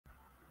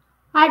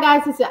Hi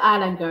guys, it's your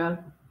Island Girl,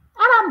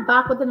 and I'm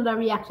back with another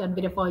reaction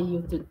video for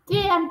you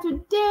today. And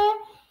today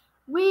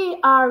we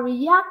are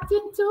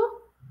reacting to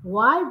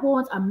why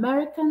won't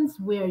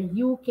Americans wear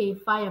UK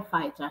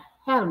firefighter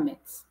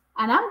helmets?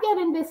 And I'm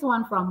getting this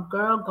one from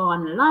Girl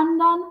Gone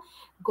London.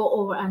 Go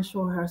over and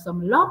show her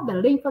some love. The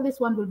link for this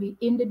one will be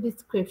in the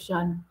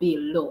description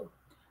below.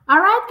 All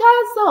right,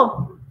 guys.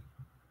 So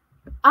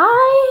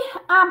I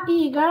am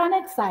eager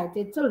and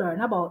excited to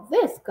learn about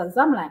this because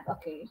I'm like,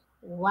 okay,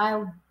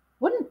 why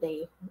wouldn't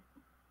they?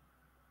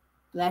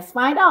 Let's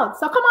find out.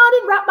 So come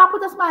on in, wrap back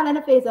with a smile on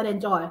the face and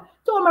enjoy.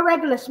 To all my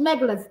regular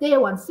schmeglers, day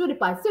one, sooty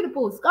pie, sooty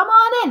poos, come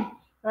on in,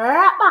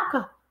 wrap back,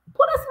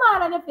 put a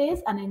smile on the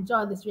face and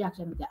enjoy this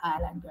reaction with the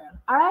Island Girl.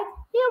 All right,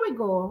 here we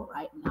go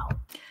right now.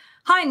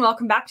 Hi, and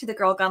welcome back to the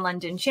Girl Gone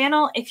London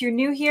channel. If you're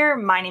new here,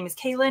 my name is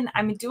Kaylin.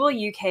 I'm a dual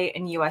UK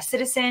and US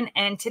citizen,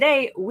 and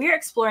today we're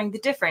exploring the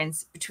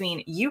difference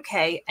between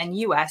UK and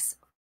US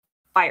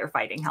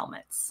firefighting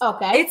helmets.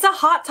 Okay. It's a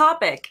hot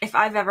topic if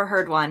I've ever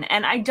heard one,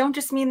 and I don't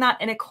just mean that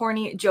in a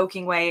corny,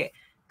 joking way.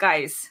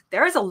 Guys,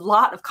 there is a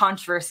lot of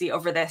controversy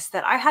over this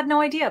that I had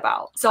no idea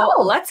about. So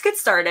let's get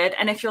started.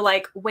 And if you're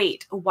like,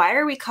 wait, why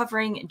are we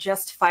covering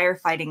just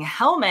firefighting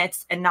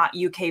helmets and not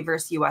UK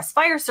versus US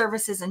fire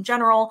services in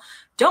general?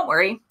 Don't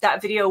worry,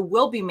 that video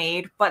will be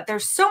made, but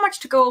there's so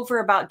much to go over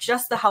about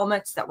just the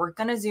helmets that we're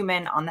gonna zoom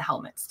in on the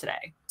helmets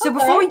today. So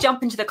before we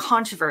jump into the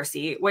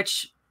controversy,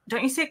 which,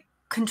 don't you say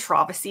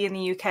controversy in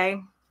the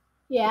UK?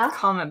 Yeah.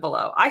 Comment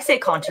below. I say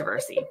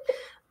controversy.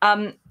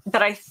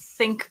 But I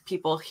think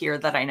people here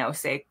that I know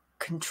say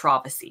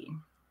controversy.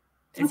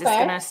 Is this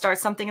going to start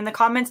something in the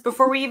comments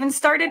before we even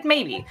started?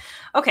 Maybe.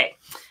 Okay.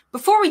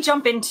 Before we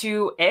jump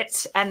into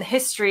it and the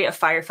history of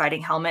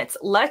firefighting helmets,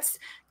 let's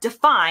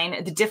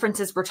define the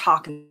differences we're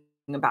talking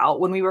about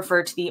when we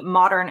refer to the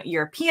modern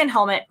European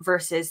helmet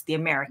versus the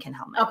American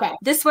helmet. Okay.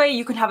 This way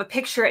you can have a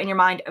picture in your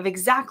mind of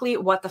exactly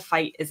what the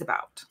fight is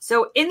about.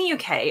 So in the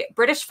UK,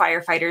 British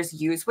firefighters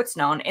use what's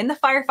known in the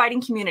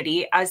firefighting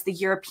community as the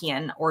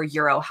European or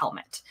Euro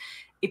helmet.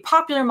 A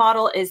popular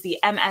model is the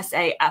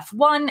MSA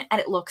F1,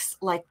 and it looks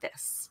like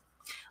this.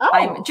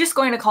 I'm just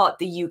going to call it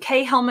the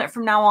UK helmet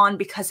from now on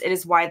because it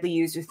is widely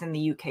used within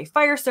the UK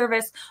fire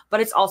service, but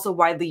it's also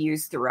widely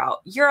used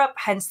throughout Europe,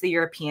 hence the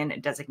European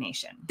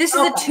designation. This is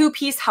a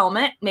two-piece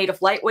helmet made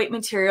of lightweight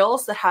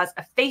materials that has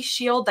a face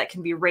shield that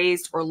can be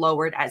raised or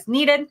lowered as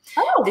needed.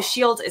 The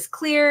shield is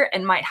clear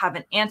and might have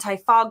an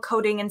anti-fog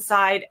coating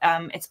inside.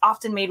 It's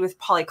often made with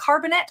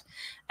polycarbonate,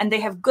 and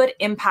they have good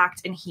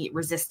impact and heat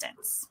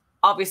resistance.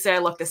 Obviously, I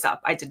looked this up.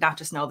 I did not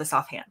just know this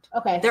offhand.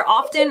 Okay. They're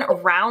often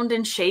round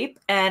in shape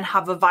and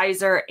have a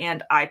visor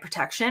and eye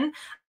protection.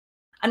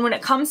 And when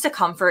it comes to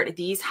comfort,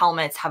 these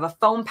helmets have a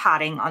foam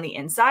padding on the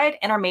inside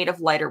and are made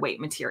of lighter weight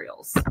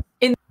materials.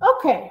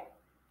 Okay.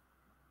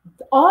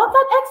 All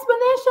that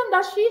explanation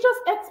that she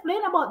just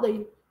explained about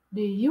the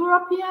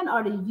European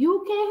or the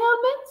UK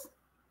helmets,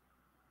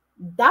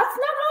 that's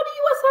not how the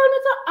US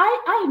helmets are.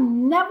 I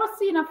never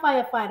seen a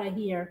firefighter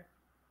here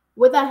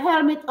with a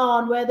helmet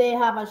on where they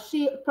have a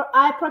shield,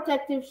 eye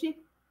protective shield.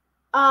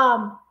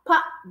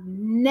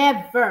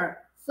 Never.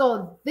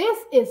 So this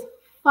is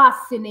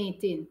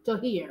fascinating to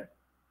hear.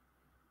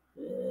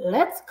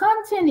 Let's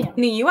continue.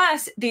 In the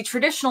US, the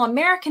traditional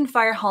American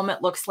fire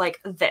helmet looks like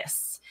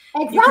this.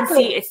 Exactly. You can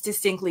see it's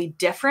distinctly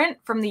different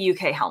from the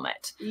UK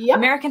helmet. Yep.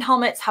 American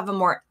helmets have a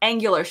more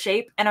angular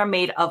shape and are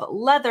made of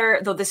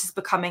leather, though this is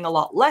becoming a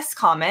lot less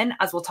common,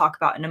 as we'll talk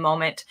about in a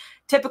moment.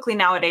 Typically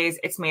nowadays,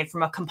 it's made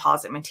from a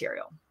composite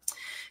material.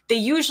 They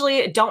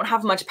usually don't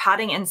have much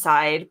padding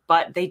inside,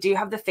 but they do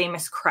have the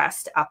famous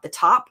crest at the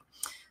top.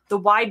 The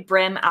wide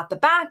brim at the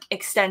back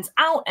extends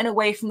out and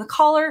away from the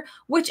collar,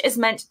 which is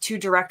meant to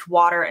direct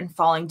water and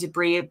falling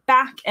debris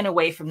back and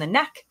away from the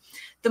neck.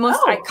 The most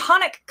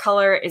iconic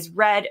color is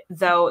red,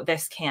 though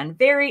this can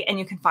vary, and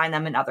you can find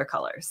them in other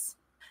colors.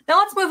 Now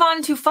let's move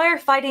on to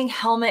firefighting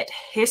helmet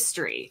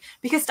history,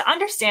 because to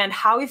understand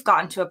how we've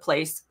gotten to a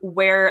place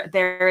where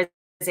there is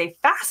a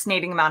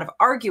fascinating amount of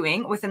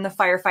arguing within the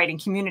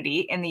firefighting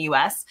community in the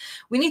US,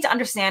 we need to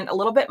understand a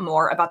little bit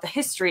more about the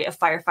history of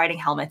firefighting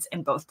helmets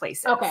in both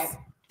places. Okay.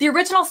 The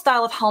original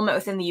style of helmet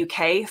within the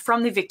UK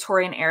from the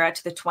Victorian era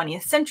to the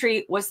 20th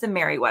century was the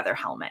Merryweather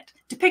helmet,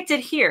 depicted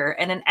here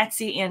in an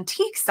Etsy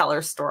antique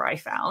seller store I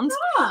found.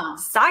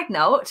 Side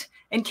note,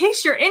 in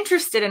case you're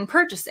interested in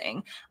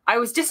purchasing, I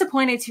was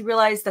disappointed to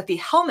realize that the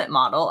helmet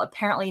model,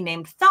 apparently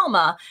named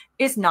Thelma,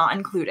 is not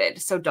included,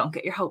 so don't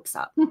get your hopes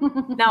up.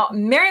 Now,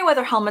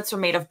 Merryweather helmets were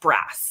made of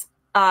brass,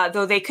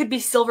 though they could be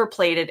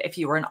silver-plated if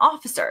you were an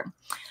officer.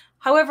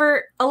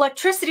 However,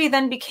 electricity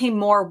then became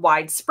more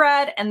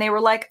widespread, and they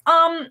were like,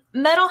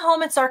 metal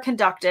helmets are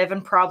conductive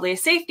and probably a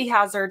safety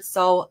hazard,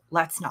 so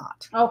let's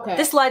not. Okay.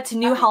 This led to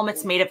new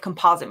helmets made of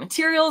composite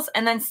materials,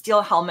 and then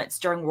steel helmets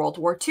during World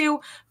War II,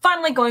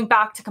 finally going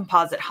back to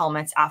composite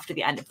helmets after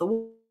the end of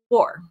the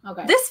war.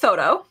 Okay. This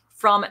photo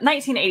from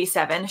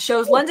 1987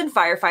 shows London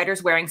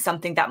firefighters wearing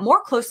something that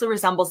more closely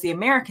resembles the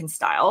American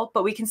style,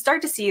 but we can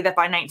start to see that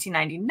by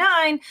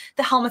 1999,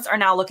 the helmets are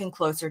now looking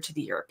closer to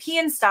the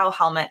European style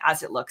helmet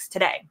as it looks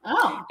today.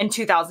 Oh. In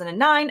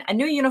 2009, a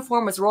new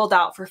uniform was rolled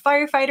out for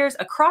firefighters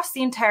across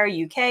the entire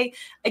UK,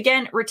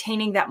 again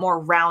retaining that more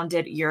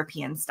rounded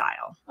European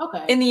style.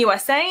 Okay. In the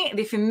USA,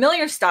 the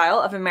familiar style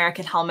of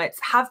American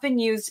helmets have been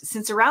used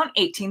since around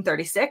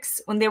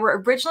 1836, when they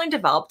were originally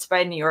developed by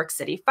a New York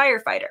City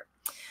firefighter.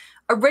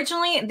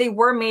 Originally, they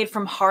were made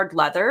from hard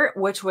leather,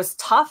 which was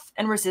tough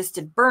and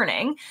resisted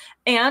burning.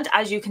 And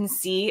as you can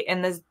see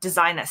in the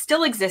design that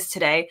still exists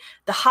today,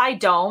 the high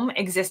dome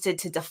existed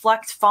to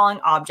deflect falling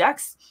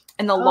objects,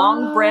 and the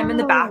long brim in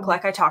the back,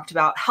 like I talked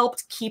about,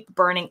 helped keep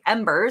burning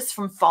embers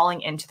from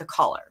falling into the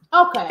collar.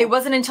 Okay. It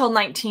wasn't until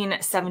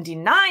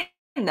 1979,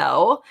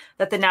 though,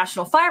 that the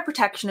National Fire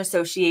Protection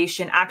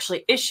Association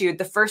actually issued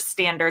the first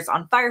standards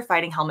on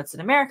firefighting helmets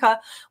in America,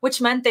 which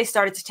meant they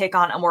started to take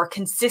on a more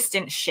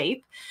consistent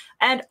shape.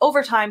 And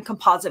over time,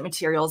 composite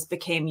materials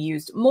became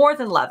used more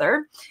than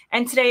leather.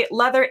 And today,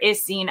 leather is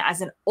seen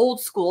as an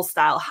old school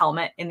style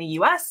helmet in the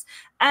US.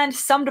 And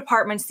some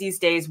departments these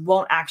days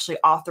won't actually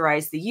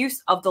authorize the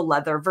use of the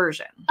leather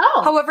version.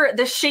 Oh. However,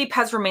 the shape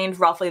has remained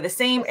roughly the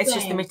same. It's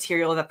just the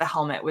material that the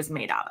helmet was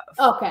made out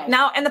of. Okay.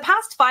 Now, in the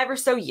past 5 or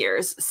so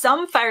years,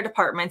 some fire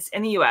departments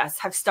in the US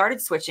have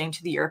started switching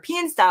to the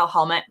European style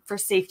helmet for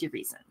safety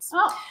reasons.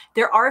 Oh.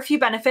 There are a few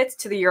benefits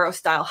to the Euro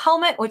style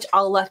helmet, which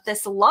I'll let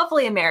this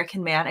lovely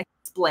American man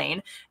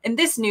explain in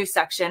this news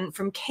section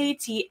from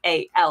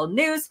KTAL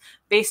News,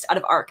 based out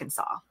of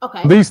Arkansas.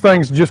 Okay. These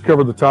things just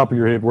cover the top of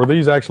your head, where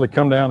these actually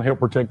come down and help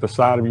protect the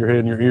side of your head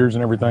and your ears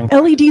and everything.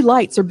 LED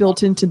lights are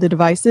built into the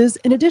devices,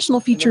 and additional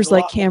features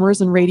like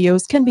cameras and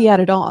radios can be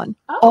added on,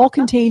 all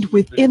contained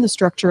within the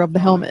structure of the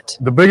helmet.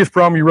 The biggest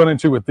problem you run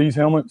into with these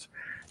helmets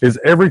is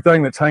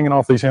everything that's hanging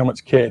off these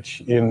helmets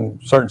catch in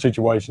certain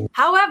situations.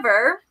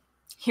 However,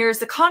 here's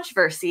the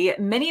controversy.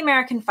 Many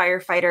American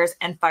firefighters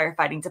and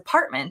firefighting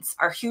departments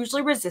are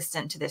hugely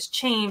resistant to this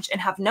change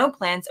and have no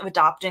plans of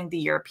adopting the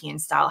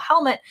European-style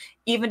helmet,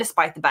 even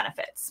despite the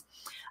benefits.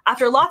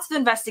 After lots of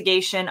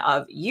investigation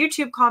of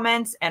YouTube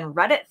comments and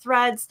Reddit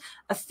threads,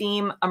 a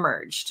theme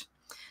emerged.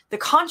 The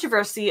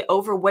controversy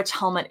over which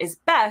helmet is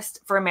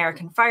best for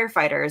American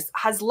firefighters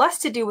has less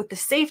to do with the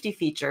safety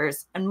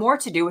features and more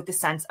to do with the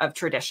sense of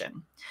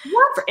tradition.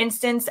 What? For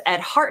instance, Ed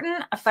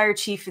Harton, a fire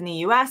chief in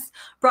the US,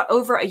 brought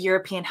over a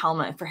European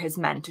helmet for his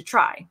men to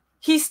try.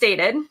 He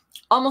stated,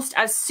 "Almost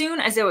as soon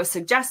as it was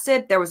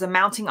suggested, there was a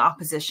mounting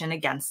opposition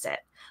against it.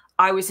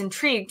 I was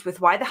intrigued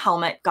with why the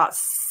helmet got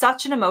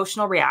such an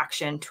emotional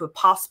reaction to a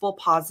possible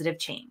positive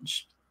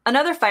change."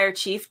 Another fire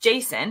chief,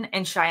 Jason,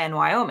 in Cheyenne,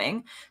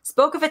 Wyoming,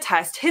 spoke of a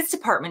test his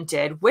department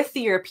did with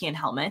the European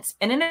helmets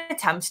in an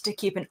attempt to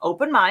keep an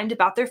open mind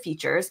about their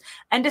features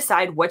and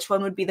decide which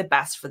one would be the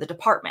best for the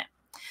department.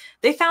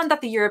 They found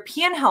that the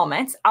European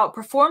helmets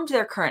outperformed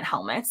their current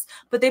helmets,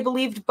 but they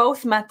believed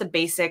both met the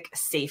basic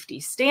safety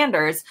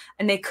standards,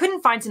 and they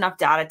couldn't find enough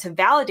data to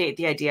validate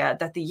the idea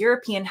that the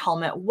European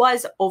helmet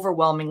was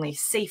overwhelmingly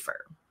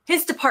safer.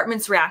 His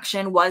department's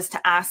reaction was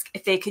to ask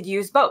if they could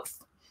use both.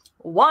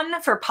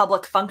 One for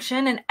public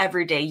function and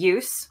everyday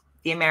use,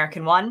 the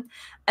American one,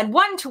 and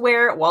one to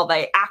wear while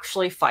they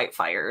actually fight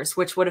fires,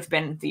 which would have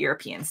been the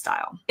European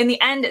style. In the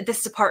end,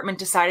 this department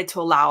decided to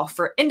allow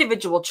for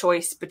individual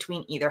choice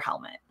between either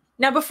helmet.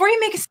 Now, before you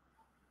make a...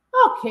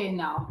 Okay,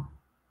 now,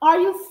 are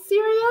you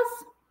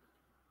serious?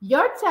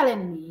 You're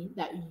telling me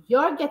that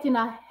you're getting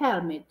a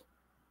helmet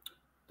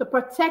to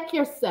protect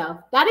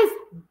yourself. That is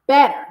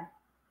better.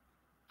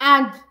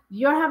 And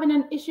you're having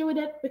an issue with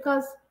it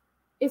because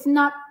it's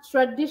not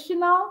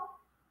traditional?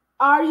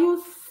 Are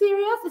you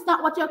serious? It's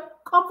not what you're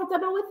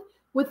comfortable with?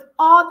 With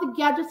all the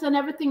gadgets and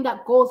everything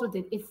that goes with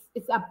it,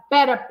 it's a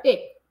better pick.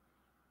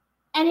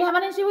 And you have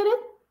an issue with it?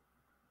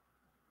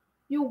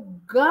 You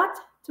got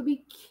to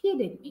be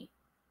kidding me.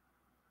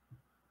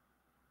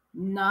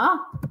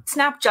 No.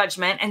 Snap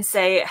judgment and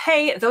say,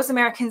 hey, those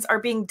Americans are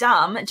being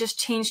dumb, just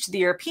change to the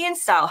European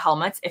style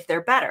helmets if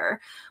they're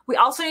better. We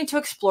also need to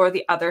explore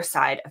the other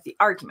side of the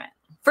argument.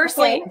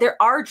 Firstly,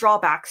 there are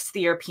drawbacks to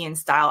the European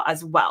style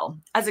as well,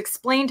 as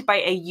explained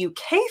by a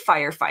UK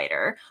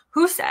firefighter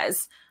who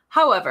says,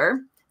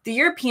 however, the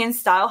European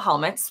style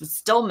helmets would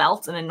still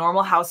melt in a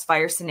normal house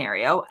fire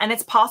scenario, and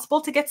it's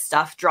possible to get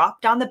stuff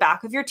dropped down the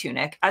back of your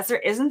tunic as there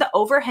isn't the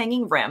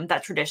overhanging rim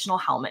that traditional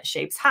helmet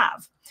shapes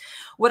have.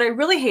 What I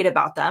really hate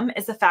about them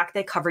is the fact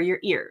they cover your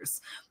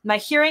ears. My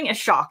hearing is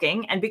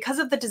shocking, and because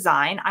of the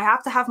design, I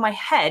have to have my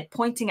head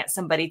pointing at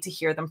somebody to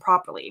hear them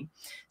properly.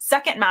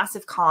 Second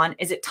massive con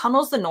is it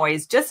tunnels the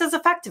noise just as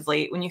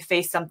effectively when you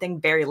face something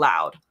very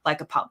loud,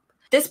 like a pump.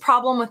 This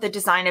problem with the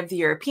design of the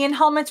European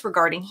helmets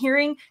regarding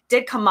hearing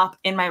did come up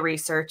in my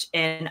research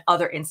in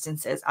other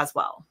instances as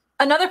well.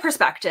 Another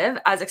perspective,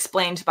 as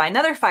explained by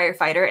another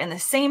firefighter in the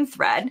same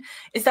thread,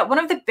 is that one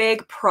of the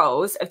big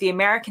pros of the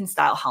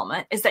American-style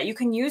helmet is that you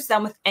can use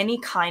them with any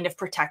kind of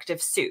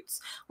protective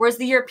suits, whereas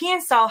the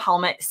European-style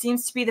helmet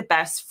seems to be the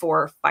best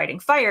for fighting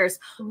fires,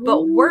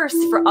 but worse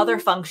for other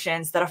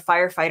functions that a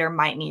firefighter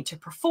might need to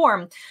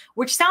perform,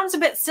 which sounds a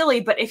bit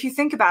silly, but if you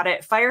think about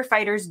it,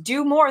 firefighters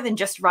do more than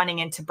just running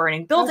into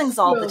burning buildings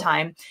all the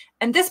time.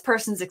 And this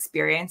person's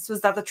experience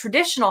was that the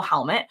traditional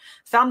helmet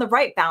found the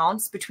right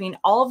balance between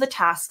all of the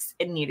tasks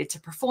it needed to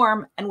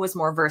perform and was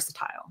more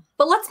versatile.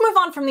 But let's move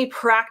on from the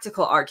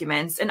practical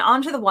arguments and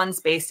onto the ones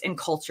based in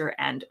culture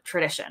and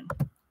tradition.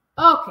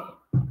 Okay,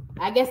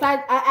 I guess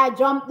I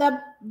jumped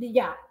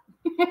yeah.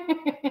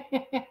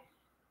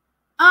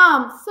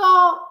 So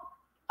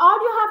all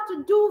you have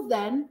to do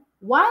then,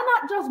 why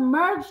not just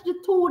merge the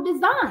two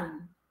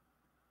design?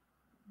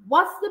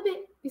 What's the big?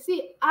 You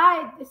see,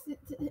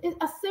 it's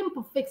a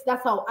simple fix.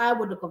 That's how I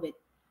would look at it.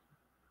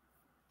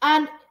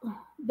 And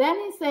then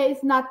he says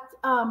it's not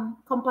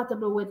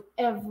compatible with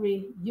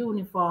every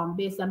uniform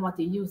based on what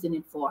you're using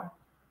it for.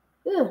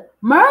 Ugh.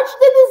 Merge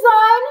the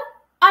design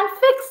and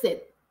fix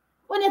it.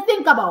 When you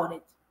think about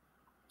it,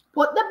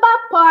 put the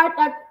back part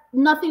that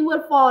nothing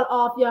will fall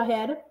off your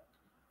head.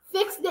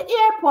 Fix the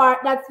ear part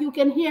that you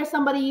can hear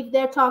somebody if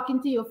they're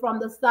talking to you from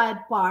the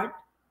side part.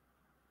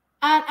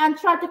 And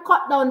try to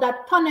cut down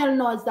that tunnel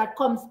noise that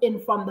comes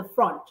in from the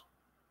front.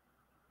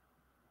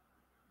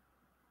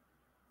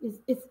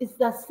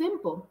 It's as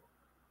simple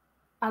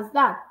as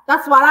that.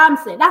 That's what I'm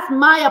saying. That's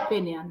my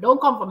opinion.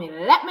 Don't come for me.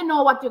 Let me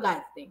know what you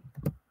guys think.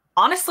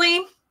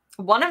 Honestly,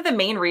 one of the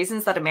main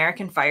reasons that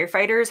American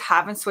firefighters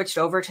haven't switched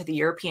over to the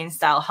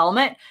European-style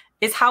helmet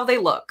is how they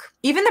look.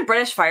 Even the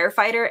British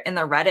firefighter in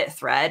the Reddit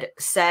thread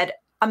said,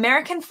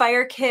 "American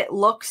fire kit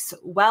looks,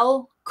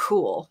 well,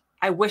 cool.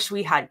 I wish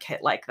we had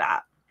kit like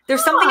that."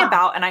 There's something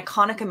about an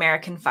iconic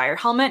American fire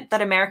helmet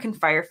that American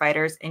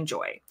firefighters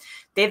enjoy.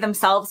 They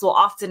themselves will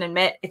often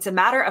admit it's a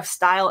matter of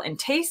style and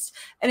taste,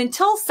 and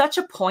until such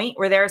a point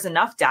where there is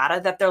enough data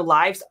that their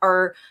lives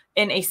are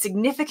in a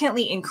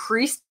significantly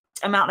increased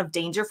amount of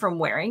danger from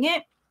wearing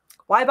it,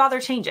 why bother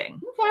changing?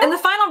 Okay. And the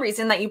final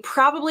reason that you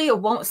probably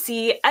won't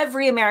see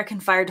every American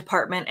fire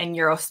department in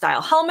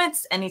Euro-style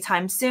helmets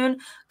anytime soon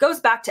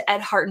goes back to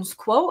Ed Harton's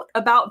quote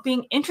about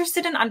being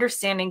interested in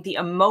understanding the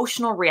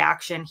emotional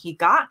reaction he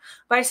got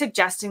by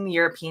suggesting the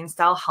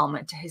European-style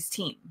helmet to his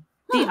team.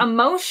 The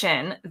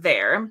emotion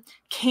there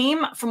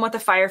came from what the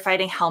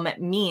firefighting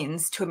helmet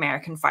means to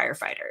American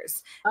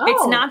firefighters. Oh.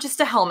 It's not just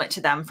a helmet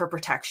to them for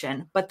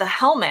protection, but the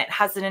helmet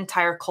has an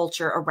entire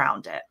culture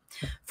around it.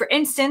 For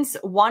instance,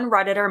 one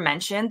Redditor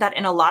mentioned that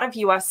in a lot of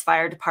US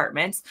fire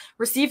departments,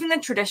 receiving the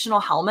traditional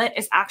helmet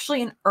is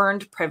actually an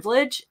earned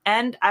privilege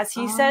and, as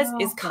he says,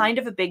 is kind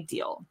of a big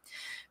deal.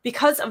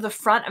 Because of the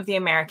front of the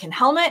American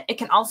helmet, it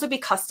can also be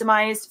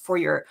customized for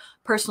your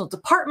personal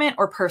department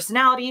or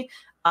personality.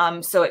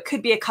 So it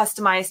could be a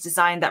customized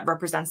design that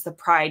represents the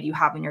pride you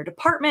have in your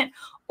department,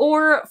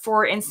 or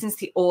for instance,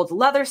 the old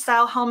leather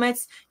style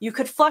helmets, you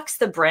could flex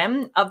the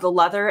brim of the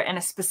leather in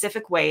a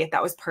specific way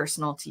that was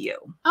personal to you.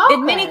 Okay.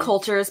 In many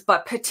cultures,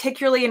 but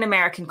particularly in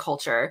American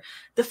culture,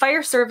 the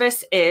fire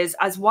service is,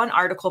 as one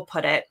article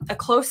put it, a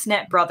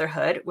close-knit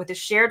brotherhood with a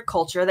shared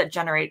culture that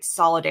generates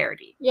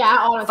solidarity. Yeah,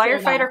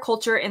 firefighter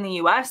culture in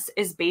the US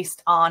is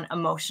based on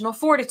emotional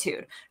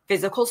fortitude,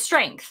 physical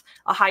strength,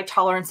 a high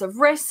tolerance of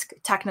risk,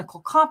 technical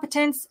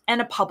competence,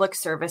 and a public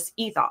service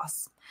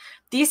ethos.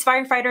 These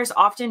firefighters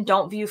often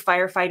don't view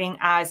firefighting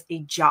as a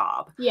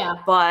job,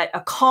 but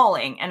a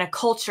calling and a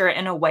culture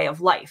and a way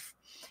of life.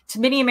 To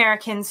many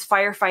Americans,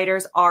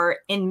 firefighters are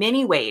in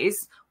many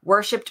ways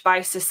worshipped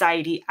by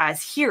society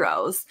as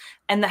heroes,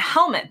 and the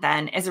helmet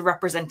then is a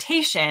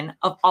representation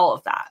of all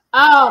of that.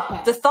 Oh,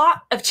 okay. The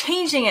thought of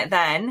changing it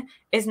then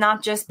is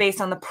not just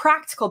based on the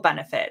practical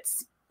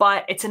benefits,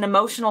 but it's an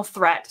emotional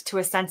threat to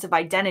a sense of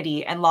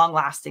identity and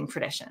long-lasting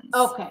traditions.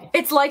 Okay.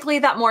 It's likely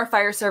that more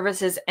fire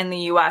services in the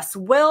US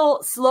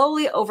will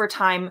slowly over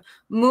time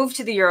move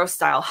to the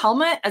Euro-style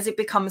helmet as it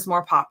becomes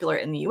more popular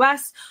in the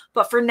US.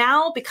 But for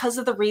now, because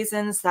of the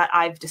reasons that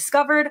I've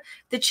discovered,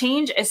 the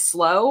change is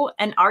slow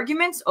and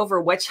arguments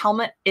over which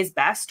helmet is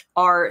best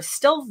are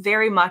still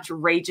very much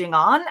raging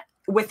on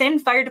within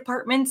fire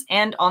departments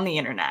and on the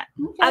internet.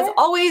 Okay. As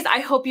always, I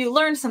hope you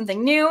learned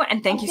something new,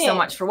 and thank you so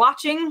much for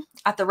watching.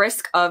 At the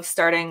risk of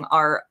starting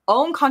our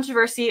own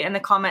controversy in the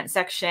comment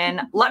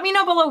section, let me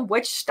know below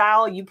which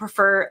style you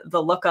prefer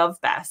the look of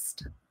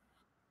best.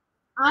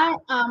 I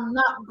am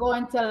not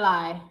going to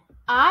lie.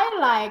 I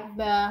like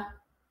the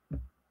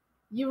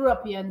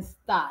European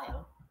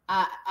style.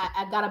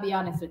 I gotta be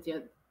honest with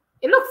you.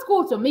 It looks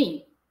cool to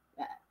me.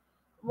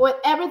 With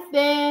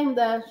everything,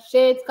 the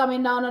shades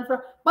coming down and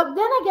front. But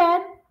then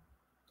again,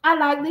 I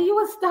like the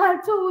US style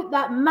too, with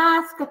that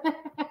mask.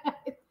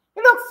 It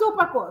looks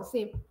super cool.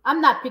 See, I'm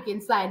not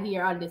picking side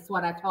here on this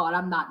one at all.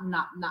 I'm not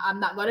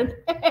gonna.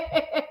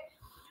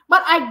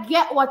 But I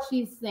get what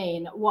she's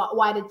saying.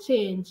 Why the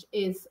change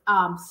is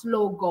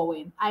slow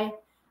going.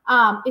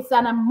 It's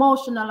an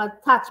emotional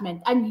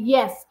attachment, and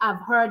yes, I've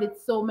heard it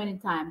so many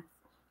times.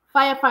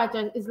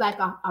 Firefighters is like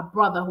a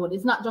brotherhood.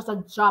 It's not just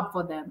a job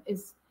for them.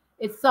 It's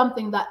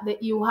something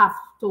that you have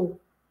to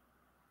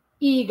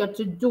eager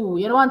to do.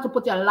 You don't want to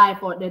put your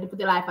life out there, to put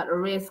your life at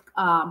risk.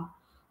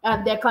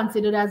 And they're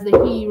considered as the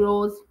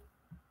heroes.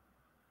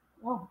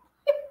 Oh.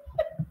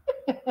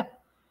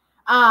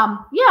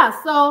 Yeah,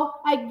 so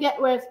I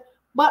get where it's,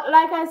 but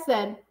like I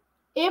said,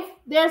 if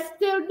there's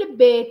still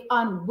debate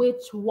on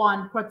which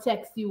one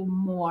protects you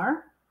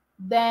more,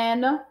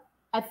 then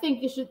I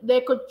think they should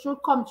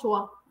come to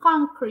a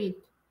concrete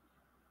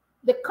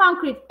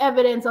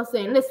evidence of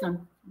saying,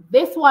 listen,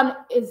 this one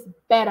is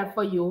better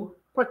for you,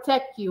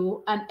 protect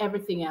you, and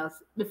everything else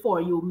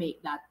before you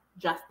make that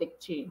drastic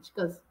change.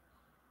 Because,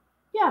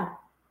 yeah,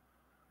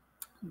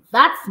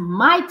 that's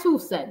my 2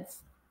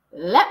 cents.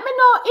 Let me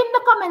know in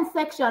the comment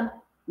section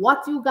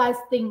what you guys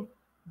think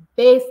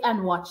based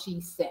on what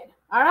she said.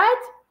 All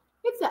right?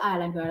 It's the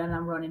Island Girl, and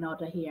I'm running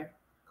out of here.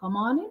 Come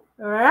on in,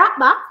 right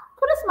back,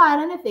 put a smile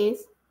on your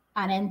face,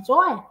 and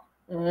enjoy.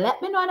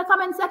 Let me know in the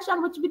comment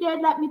section which video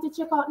you'd like me to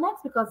check out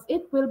next, because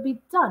it will be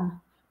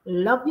done.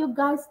 Love you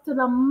guys to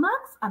the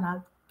max, and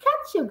I'll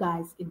catch you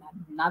guys in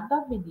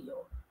another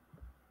video.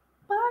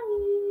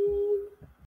 Bye.